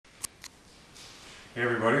Hey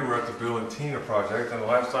everybody, we're at the Bill and Tina project, and the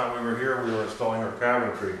last time we were here we were installing our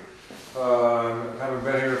cabinetry. Haven't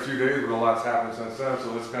been here a few days, but a lot's happened since then,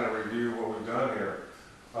 so let's kind of review what we've done here.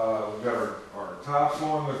 We've got our tops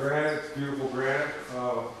on the granite, beautiful granite,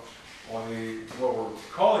 on the, what we're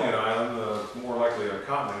calling an island, more likely a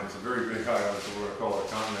continent. It's a very big island, so we're going to call it a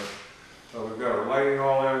continent. We've got our lighting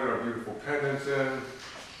all in, we've got our beautiful pendants in,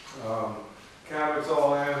 cabinets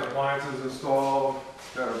all in, appliances installed,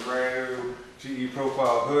 got a brand new GE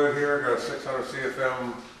profile hood here, got a 600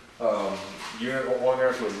 CFM unit on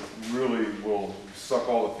there, so it really will suck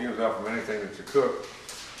all the fumes out from anything that you cook.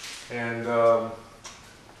 And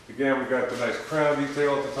again, we've got the nice crown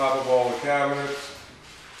detail at the top of all the cabinets.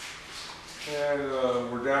 And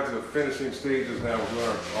we're down to the finishing stages now. We're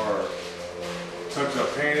doing our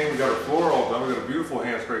touch-up painting. We've got our floor all done. We've got a beautiful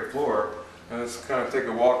hand-scraped floor. And let's kind of take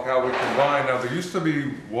a walk how we combine. Now, there used to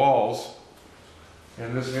be walls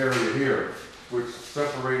in this area here, which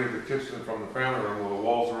separated the kitchen from the family room. Well, the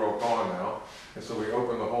walls are all gone now, and so we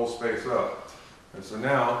opened the whole space up. And so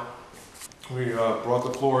now we brought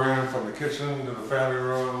the floor in from the kitchen to the family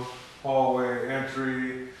room, hallway,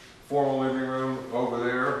 entry, formal living room over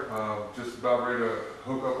there. Just about ready to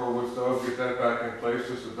hook up our wood stove, get that back in place.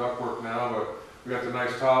 Just the ductwork now, but we got the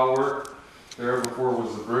nice tile work. There before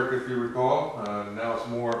was the brick, if you recall. Now it's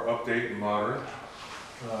more update and modern.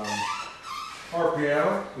 Our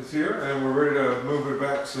piano is here, and we're ready to move it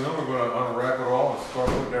back soon. We're going to unwrap it all and start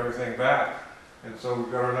putting everything back. And so we've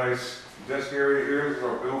got our nice desk area here. This is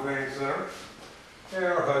our bill paying center, and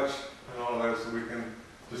our hutch and all that, so we can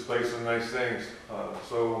display some nice things.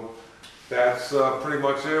 So that's pretty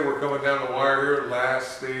much it. We're coming down the wire here.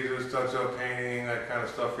 Last stages, touch-up painting, that kind of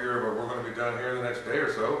stuff here. But we're going to be done here the next day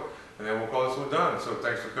or so, and then we'll call this one done. So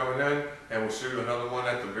thanks for coming in, and we'll shoot another one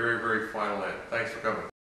at the very, very final end. Thanks for coming.